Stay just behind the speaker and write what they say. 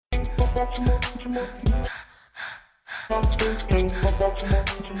Welcome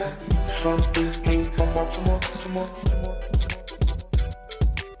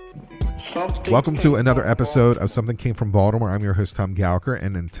to another episode of Something Came from Baltimore. I'm your host, Tom Gallagher,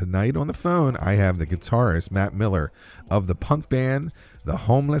 and then tonight on the phone, I have the guitarist, Matt Miller, of the punk band, the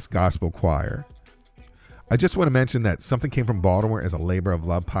Homeless Gospel Choir. I just want to mention that Something Came from Baltimore is a labor of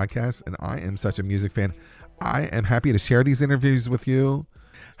love podcast, and I am such a music fan. I am happy to share these interviews with you.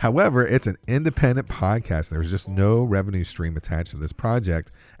 However, it's an independent podcast. There's just no revenue stream attached to this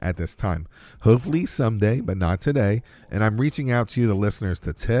project at this time. Hopefully someday, but not today. And I'm reaching out to you, the listeners,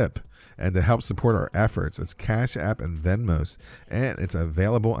 to tip and to help support our efforts. It's Cash App and Venmos, and it's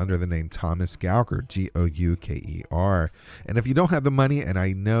available under the name Thomas Gallagher, Gouker. And if you don't have the money, and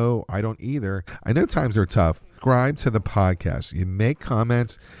I know I don't either, I know times are tough, subscribe to the podcast. You make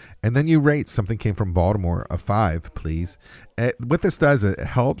comments, and then you rate Something Came from Baltimore a 5, please. What this does, it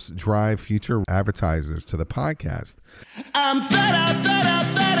helps drive future advertisers to the podcast. I'm fed up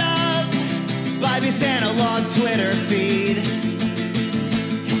by this analog Twitter feed.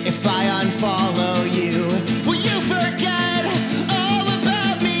 If I unfollow you, will you forget all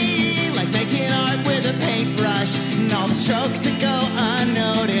about me? Like making art with a paintbrush and all the strokes that go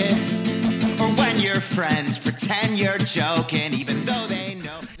unnoticed. Or when your friends pretend you're joking even though they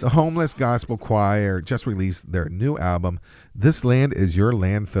know. The Homeless Gospel Choir just released their new album, This Land Is Your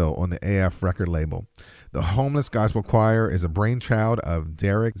Landfill, on the AF record label. The Homeless Gospel Choir is a brainchild of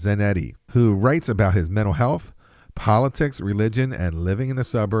Derek Zanetti, who writes about his mental health, politics, religion, and living in the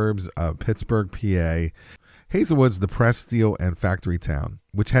suburbs of Pittsburgh, PA. Hazelwood's the press, steel, and factory town,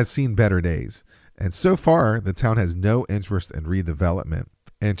 which has seen better days. And so far, the town has no interest in redevelopment.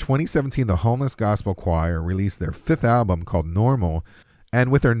 In 2017, the Homeless Gospel Choir released their 5th album called Normal. And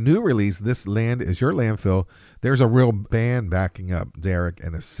with their new release, This Land Is Your Landfill, there's a real band backing up Derek,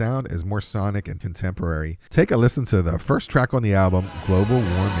 and the sound is more sonic and contemporary. Take a listen to the first track on the album, Global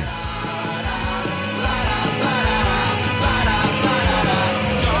Warming.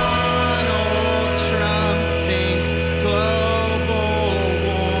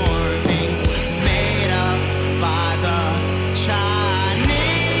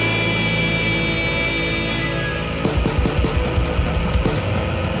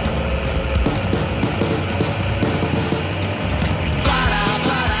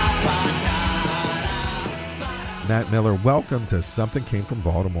 Matt Miller, welcome to Something Came from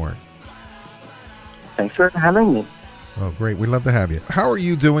Baltimore. Thanks for having me. Oh, great. We'd love to have you. How are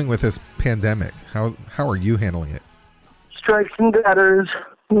you doing with this pandemic? How are you handling it? Strikes and gutters,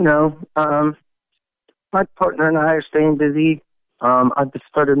 my partner and I are staying busy. I just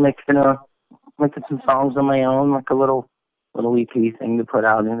started making some songs on my own, like a little EP thing to put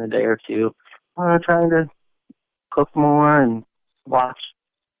out in a day or two. Trying to cook more and watch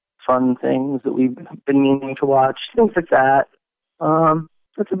fun things that we've been meaning to watch, things like that.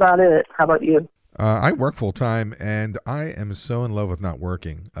 That's about it. How about you? I work full time, and I am so in love with not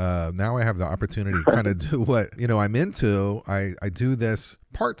working. Now I have the opportunity to kind of do what I'm into. I do this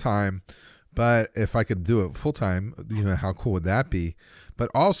part time, but if I could do it full time, how cool would that be?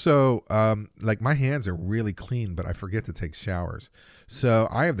 But also, my hands are really clean, but I forget to take showers. So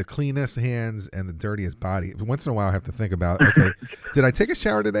I have the cleanest hands and the dirtiest body. Once in a while, I have to think about, okay, did I take a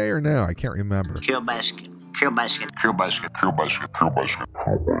shower today or no? I can't remember. Carol Baskin.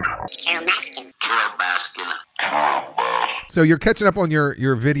 So you're catching up on your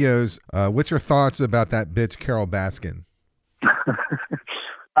videos. What's your thoughts about that bitch, Carol Baskin?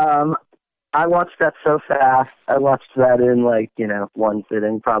 I watched that so fast. I watched that in one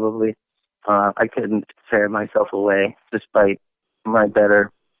sitting probably. I couldn't tear myself away despite my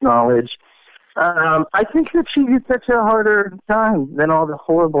better knowledge. I think that she had such a harder time than all the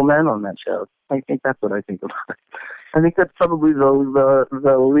horrible men on that show. I think that's what I think about. I think that's probably the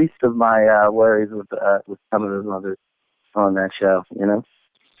least of my worries with some of those others on that show,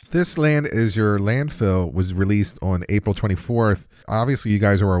 This Land Is Your Landfill was released on April 24th. Obviously, you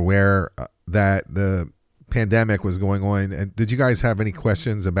guys were aware that the pandemic was going on. And did you guys have any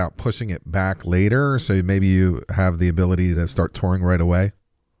questions about pushing it back later? So maybe you have the ability to start touring right away?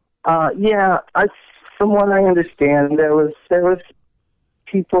 Yeah. From what I understand, there was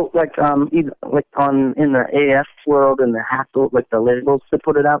people in the AF world and the hassle, the labels that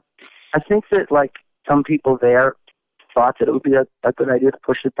put it out. I think that some people there thought that it would be a good idea to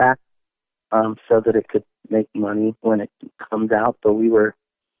push it back, so that it could make money when it comes out. But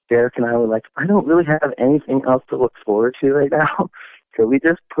Derek and I were like, I don't really have anything else to look forward to right now. So we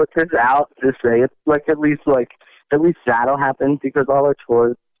just put this out to say it's at least that'll happen, because all our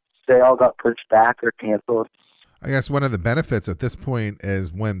tours, they all got pushed back or canceled. I guess one of the benefits at this point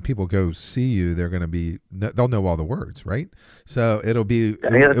is when people go see you, they'll know all the words, right? So it'll be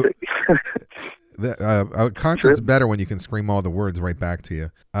the concert's better when you can scream all the words right back to you.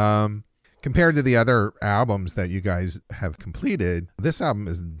 Compared to the other albums that you guys have completed, this album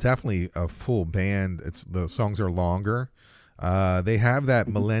is definitely a full band. The songs are longer. They have that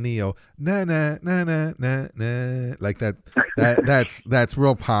millennial na na na na na na like that. That's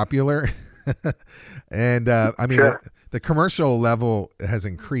real popular. And I mean, the commercial level has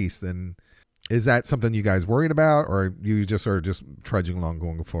increased. And is that something you guys worried about, or you just are just trudging along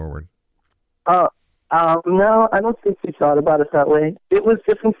going forward? No, I don't think we thought about it that way. It was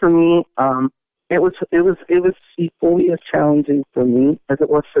different for me. It was equally as challenging for me as it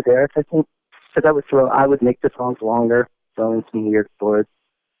was for Derek, I think, because I would make the songs longer, throw in some weird words,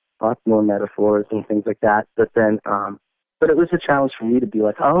 lots more metaphors and things like that. But it was a challenge for me to be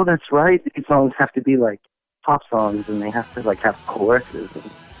like, oh, that's right, these songs have to be like pop songs, and they have to like have choruses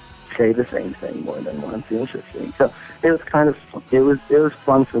and say the same thing more than once. Interesting. So it was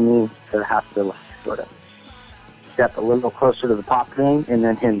fun for me to have to like, sort of step a little closer to the pop thing, and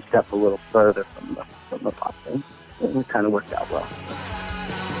then him step a little further from the pop thing. It kind of worked out well.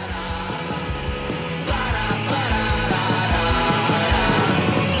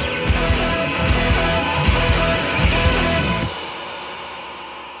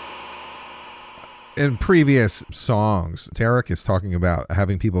 In previous songs, Derek is talking about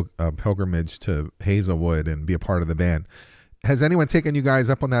having people pilgrimage to Hazelwood and be a part of the band. Has anyone taken you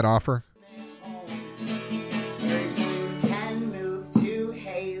guys up on that offer?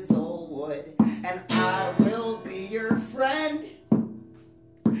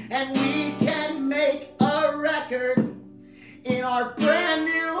 And we can make a record in our brand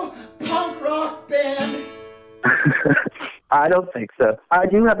new punk rock band. I don't think so. I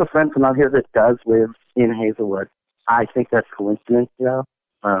do have a friend from out here that does live in Hazelwood. I think that's coincidence, though.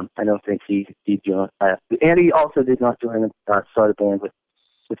 I don't think he joined. And he also did not join start a band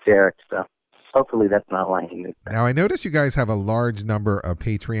with Derek, so hopefully that's not why he moved. Now, I notice you guys have a large number of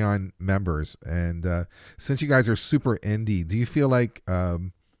Patreon members, and since you guys are super indie, do you feel like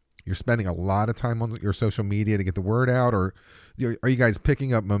you're spending a lot of time on your social media to get the word out, or are you guys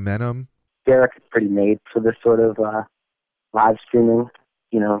picking up momentum? Derek is pretty made for this sort of live streaming.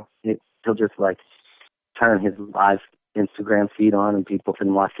 You know, he'll just like turn his live Instagram feed on, and people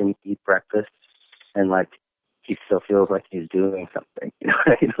can watch him eat breakfast, and like he still feels like he's doing something. You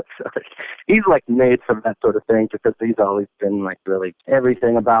know, so he's like made for that sort of thing, because he's always been like really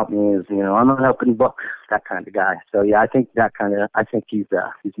everything about me is, you know, I'm an open book, that kind of guy. So yeah, I think he's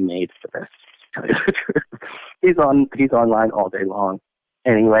made for this. He's online all day long.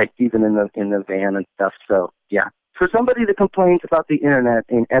 Anyway, even in the van and stuff. So yeah, for somebody that complains about the internet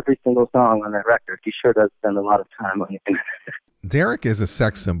in every single song on that record, he sure does spend a lot of time on the internet. Derek is a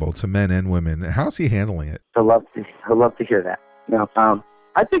sex symbol to men and women. How's he handling it? I love to hear that. You know,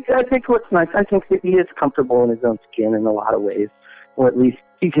 I think what's nice, I think that he is comfortable in his own skin in a lot of ways, or at least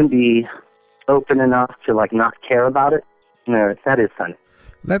he can be open enough to like not care about it. You know, that is fun.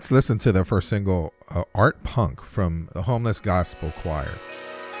 Let's listen to the first single, Art Punk, from the Homeless Gospel Choir.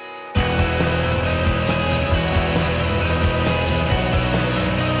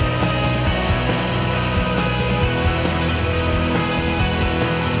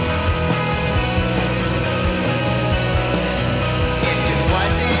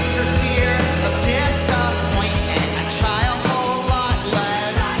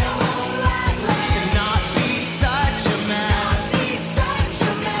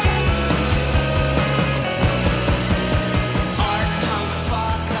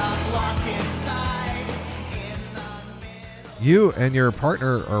 You and your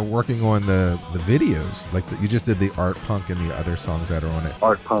partner are working on the videos, like you just did the Art Punk and the other songs that are on it.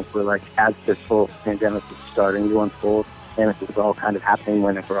 Art Punk were like, as this whole pandemic was starting to unfold, and it was all kind of happening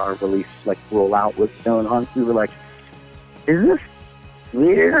whenever our release like rollout was going on, we were like, is this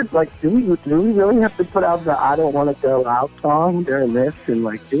weird? Like, do we really have to put out the I Don't Want to Go Out song during this? And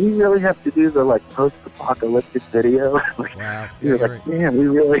like, do we really have to do the like post-apocalyptic video? Like, wow. We were like, man, we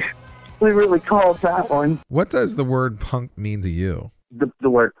really called that one. What does the word punk mean to you? The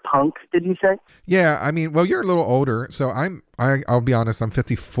word punk, did you say? Yeah, I mean, well, you're a little older, so I'll be honest, I'm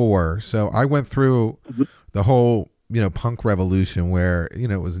 54, so I went through the whole, you know, punk revolution where, you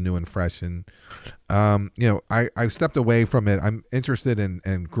know, it was new and fresh, and you know, I've stepped away from it. I'm interested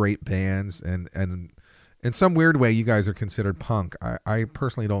in great bands, and in some weird way, you guys are considered punk. I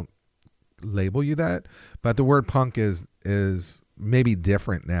personally don't label you that, but the word punk is maybe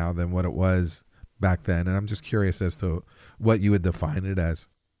different now than what it was back then, and I'm just curious as to what you would define it as.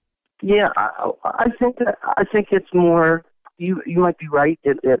 Yeah, I think it's more. You might be right.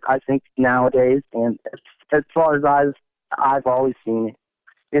 I think nowadays, and as far as I've always seen it,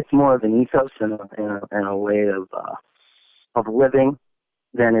 it's more of an ethos and a way of living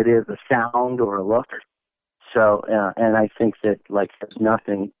than it is a sound or a look. So, and I think that like there's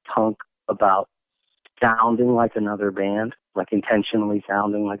nothing punk about sounding like another band, like intentionally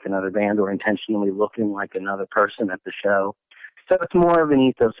sounding like another band or intentionally looking like another person at the show. So it's more of an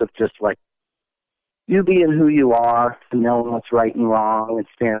ethos of just like you being who you are and knowing what's right and wrong and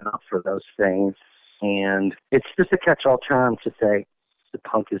standing up for those things. And it's just a catch-all term to say the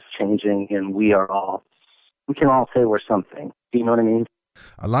punk is changing and we can all say we're something. Do you know what I mean?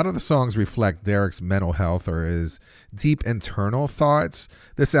 A lot of the songs reflect Derek's mental health or his deep internal thoughts.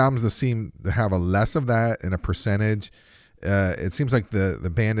 This album does seem to have a less of that in a percentage. It seems like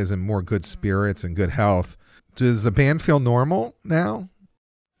the band is in more good spirits and good health. Does the band feel normal now?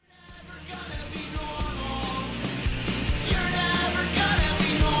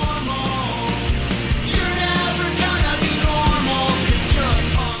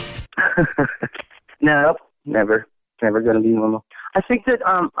 No, never going to be normal. I think that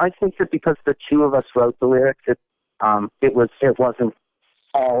because the two of us wrote the lyrics, it wasn't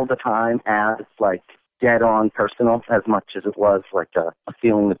all the time as like dead on personal as much as it was like a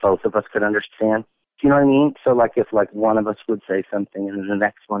feeling that both of us could understand. Do you know what I mean? So like if like one of us would say something and then the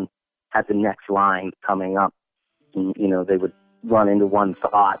next one had the next line coming up, and, you know, they would run into one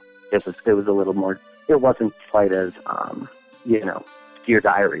thought. It was a little more. It wasn't quite as Dear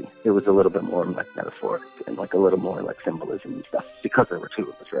Diary. It was a little bit more like metaphoric and like a little more like symbolism and stuff because there were two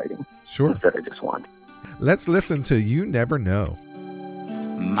of us writing. Sure. Instead of just one. Let's listen to You Never Know.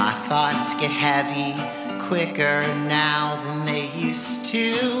 My thoughts get heavy quicker now than they used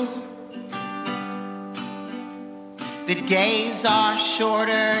to. The days are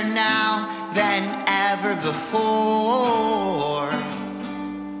shorter now than ever before.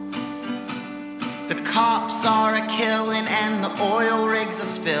 The cops are a-killing and the oil rigs are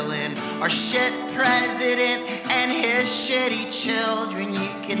spilling. Our shit president and his shitty children. You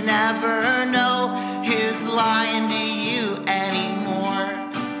can never know who's lying to you anymore.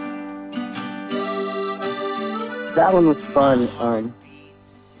 That one was fun.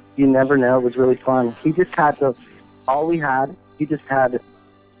 You Never Know was really fun. He just had he just had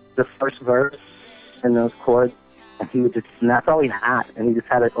the first verse and those chords, and that's all he had, and he just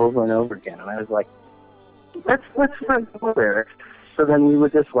had it over and over again. And I was like, let's write the lyrics. So then we were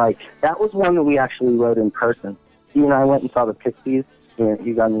just like, that was one that we actually wrote in person. He and I went and saw the Pixies, and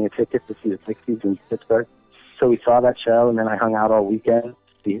he got me a ticket to see the Pixies in Pittsburgh. So we saw that show, and then I hung out all weekend to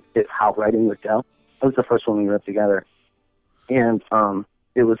see if how writing would go. That was the first one we wrote together. And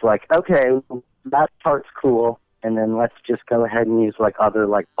it was like, okay, that part's cool, and then let's just go ahead and use like other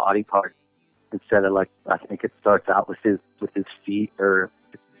like body parts instead of like, I think it starts out with his feet, or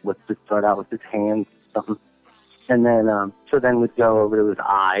let's just start out with his hands, something. And then, so then we'd go over to his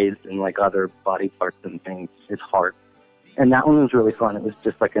eyes and like other body parts and things, his heart. And that one was really fun. It was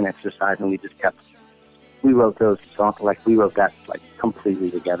just like an exercise, and we wrote those songs, like we wrote that like completely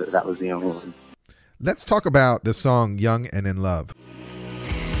together. That was the only one. Let's talk about the song Young and in Love.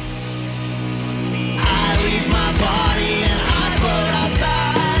 I leave my body and I float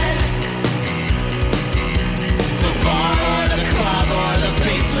outside the bar or the club or the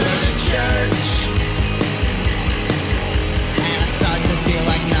basement of the church, and I start to feel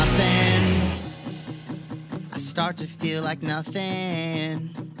like nothing. I start to feel like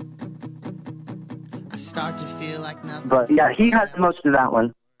nothing. I start to feel like nothing. But yeah, he had most of that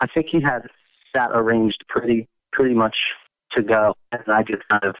one. I think he had that arranged pretty much to go, and I just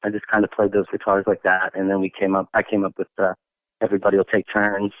kind of played those guitars like that, and then I came up with the everybody will take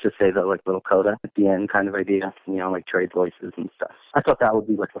turns to say the like little coda at the end kind of idea, you know, like trade voices and stuff. I thought that would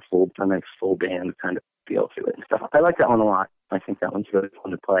be like a nice full band kind of feel to it and stuff. I like that one a lot. I think that one's really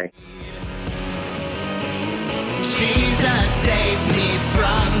fun to play. Jesus save me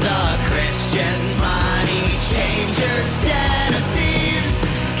from the Christians, money changers, den of thieves,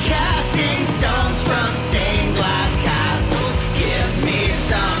 casting stones from stained glass castles. Give me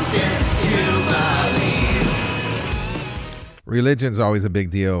something to believe. Religion's always a big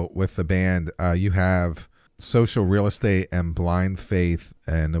deal with the band. You have Social Real Estate and Blind Faith.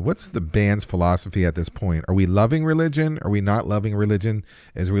 And what's the band's philosophy at this point? Are we loving religion? Are we not loving religion?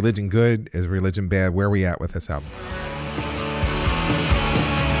 Is religion good? Is religion bad? Where are we at with this album?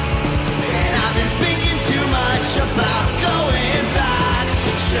 And I've been thinking too much about going back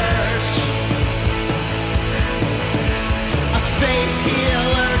to church. A faith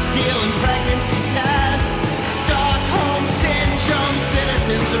healer dealing pregnancy tests, Stockholm syndrome,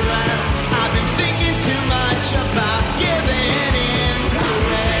 citizens arrest.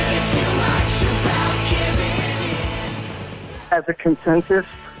 as a consensus,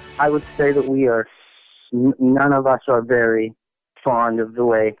 I would say that we are, none of us are very fond of the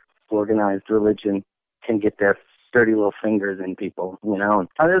way organized religion can get their dirty little fingers in people, you know. And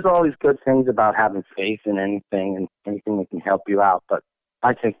there's always good things about having faith in anything and anything that can help you out, but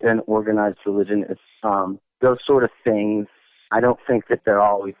I think that an organized religion is those sort of things. I don't think that they're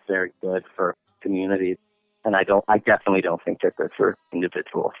always very good for communities, and I definitely don't think they're good for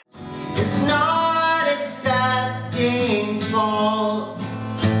individuals. It's not accepting fault.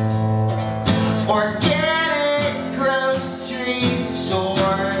 Organic grocery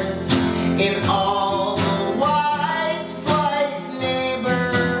stores in all the wide flood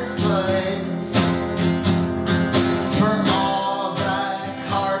neighborhoods. For all the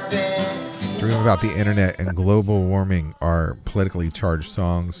carpet. Dream about the internet and global warming are politically charged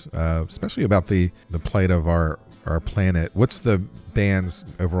songs, especially about the plight of our planet. What's the band's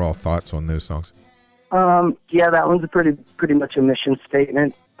overall thoughts on those songs? Yeah, that one's a pretty much a mission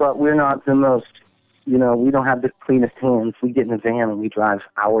statement, but we're not the most, you know, we don't have the cleanest hands. We get in a van and we drive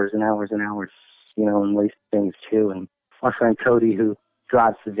hours and hours and hours, you know, and waste things too. And our friend Cody, who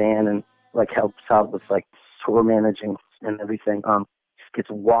drives the van and like helps out with like tour managing and everything, gets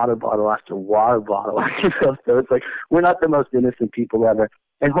water bottle after water bottle after stuff. So it's like we're not the most innocent people ever.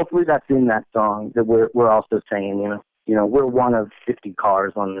 And hopefully that's in that song that we're also saying, you know, we're one of 50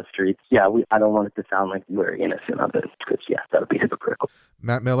 cars on the streets. Yeah, I don't want it to sound like we're innocent of it, because, yeah, that would be hypocritical.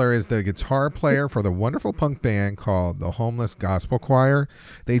 Matt Miller is the guitar player for the wonderful punk band called the Homeless Gospel Choir.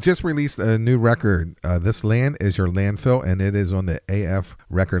 They just released a new record, This Land Is Your Landfill, and it is on the AF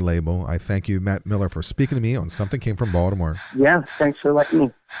record label. I thank you, Matt Miller, for speaking to me on Something Came From Baltimore. Yeah, thanks for letting me.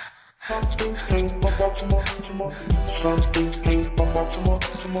 Something came from Baltimore. Something came from Baltimore.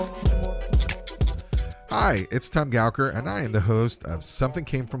 Hi, it's Tom Gauker, and I am the host of Something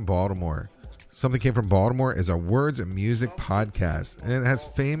Came From Baltimore. Something Came From Baltimore is a words and music podcast, and it has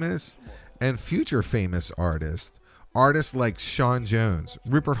famous and future famous artists like Sean Jones,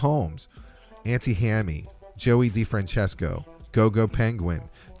 Rupert Holmes, Auntie Hammy, Joey DeFrancesco, Go-Go Penguin,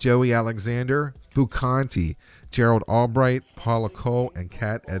 Joey Alexander, Bucanti, Gerald Albright, Paula Cole, and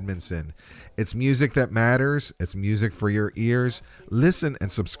Kat Edmondson. It's music that matters. It's music for your ears. Listen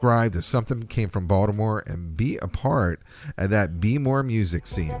and subscribe to Something Came From Baltimore and be a part of that Be More music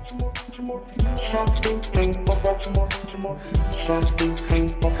scene. Something came from Baltimore. Something came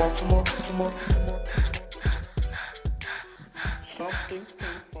from Baltimore. Something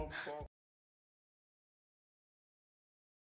came